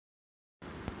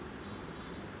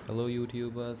Hello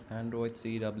YouTubers, Android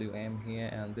CWM here,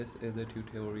 and this is a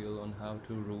tutorial on how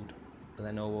to root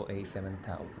Lenovo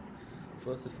A7000.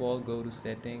 First of all, go to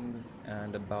settings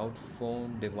and about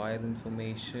phone, device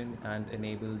information, and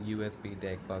enable USB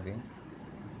debugging.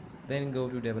 Then go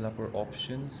to developer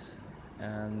options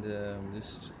and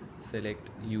just select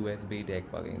USB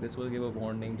debugging. This will give a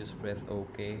warning, just press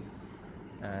OK.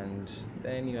 And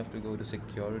then you have to go to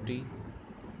security.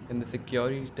 In the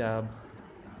security tab,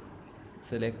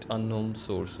 select unknown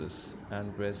sources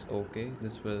and press OK.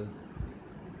 This will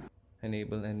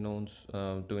enable unknowns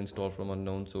to install from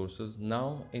unknown sources.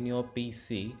 Now in your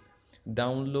PC,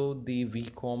 download the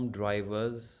Vcom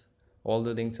drivers. All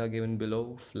the links are given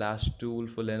below. Flash tool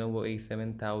for Lenovo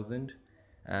A7000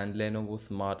 and Lenovo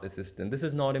Smart Assistant. This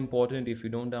is not important. If you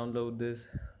don't download this,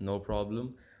 no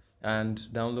problem. And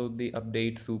download the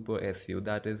update super SU.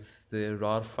 That is the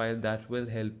RAR file that will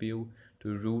help you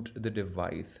to root the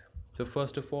device. So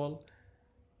first of all,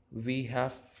 we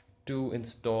have to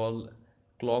install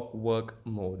clockwork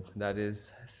mode, that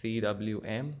is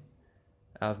CWM,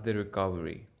 as the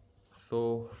recovery.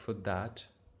 So for that,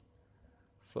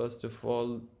 first of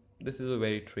all, this is a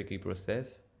very tricky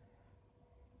process.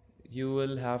 You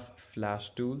will have flash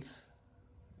tools.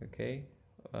 Okay,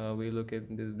 we'll look at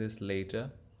this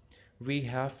later. We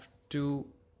have to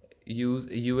use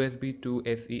USB to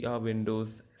SER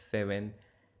Windows 7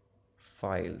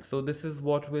 file. So this is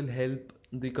what will help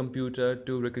the computer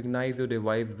to recognize your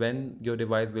device when your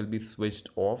device will be switched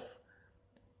off.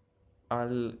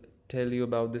 I'll tell you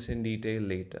about this in detail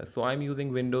later. So I'm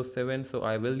using Windows 7, so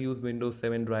I will use Windows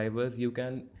 7 drivers. You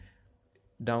can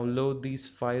download these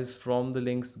files from the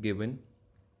links given.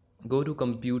 Go to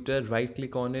computer, right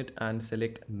click on it and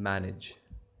select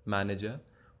manager,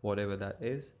 whatever that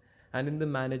is, and in the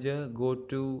manager go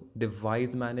to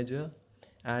device manager,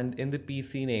 and in the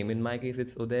PC name, in my case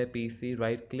it's Uday PC,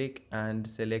 right click and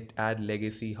select add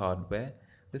legacy hardware.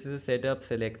 This is a setup.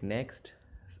 Select next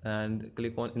and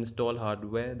click on install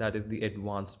hardware, that is the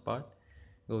advanced part.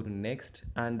 Go to next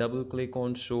and double click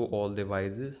on show all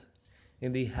devices.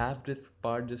 In the half disk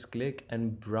part, just click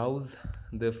and browse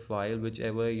the file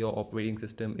whichever your operating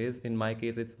system is. In my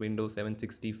case it's Windows 7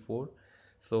 64,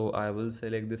 so I will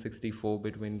select the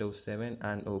 64-bit Windows 7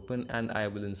 and open, and I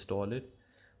will install it.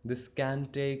 This can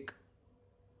take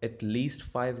at least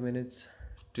 5 minutes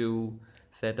to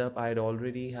set up. I'd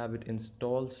already have it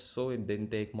installed, so it didn't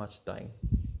take much time.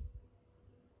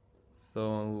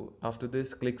 So after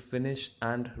this, click finish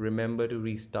and remember to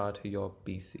restart your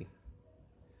PC.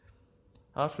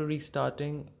 After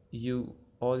restarting,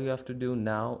 all you have to do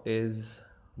now is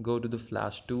go to the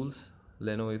flash tools,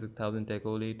 Lenovo A7000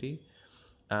 Techolaty,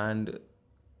 and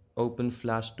open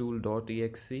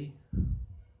flashtool.exe.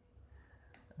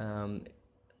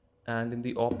 And in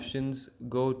the options,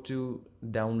 go to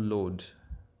download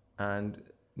and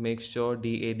make sure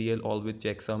DADL all with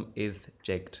checksum is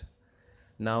checked.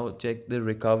 Now check the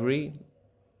recovery,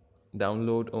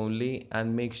 download only,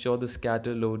 and make sure the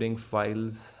scatter loading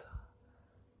files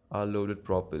are loaded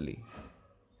properly.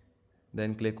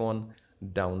 Then click on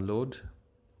download.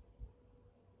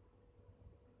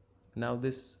 Now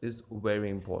this is very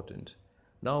important.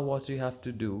 Now what you have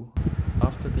to do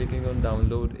after clicking on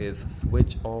download is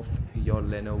switch off your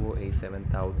Lenovo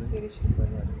A7000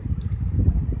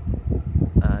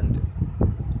 and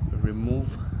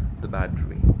remove the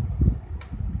battery.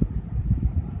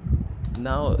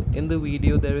 Now in the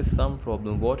video there is some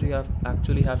problem. What you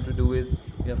actually have to do is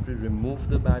you have to remove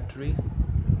the battery,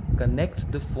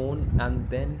 connect the phone, and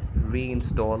then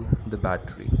reinstall the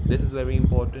battery. This is very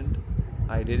important.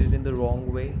 I did it in the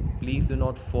wrong way. Please do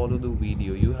not follow the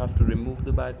video. You have to remove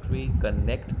the battery,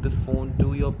 connect the phone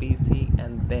to your PC,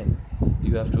 and then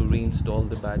you have to reinstall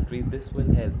the battery. This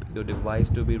will help your device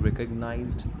to be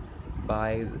recognized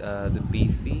by the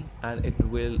PC, and it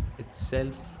will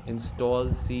itself install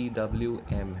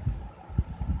CWM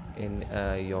in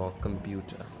your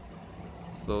computer.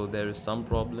 So there is some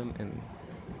problem in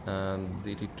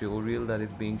the tutorial that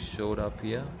is being showed up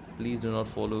here. Please do not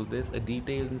follow this. A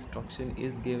detailed instruction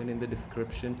is given in the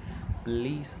description.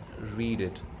 Please read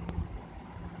it.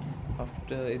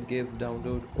 After it gives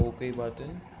download OK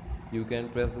button, you can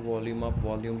press the volume up,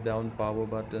 volume down, power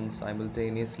button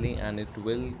simultaneously, and it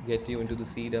will get you into the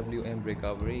CWM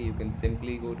recovery. You can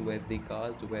simply go to SD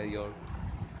card to where your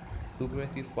Super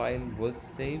SU file was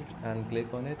saved and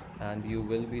click on it, and you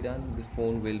will be done. The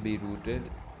phone will be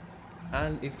rooted.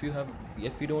 And if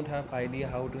you don't have idea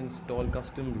how to install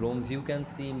custom ROMs, you can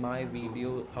see my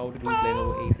video how to root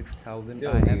Lenovo A6000.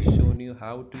 I have shown you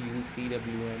how to use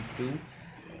CWM to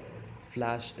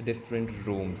flash different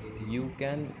rooms. You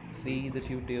can see the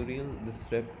tutorial. The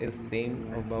step is same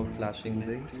about flashing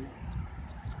the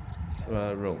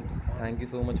rooms. Thank you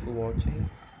so much for watching.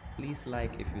 Please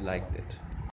like if you liked it.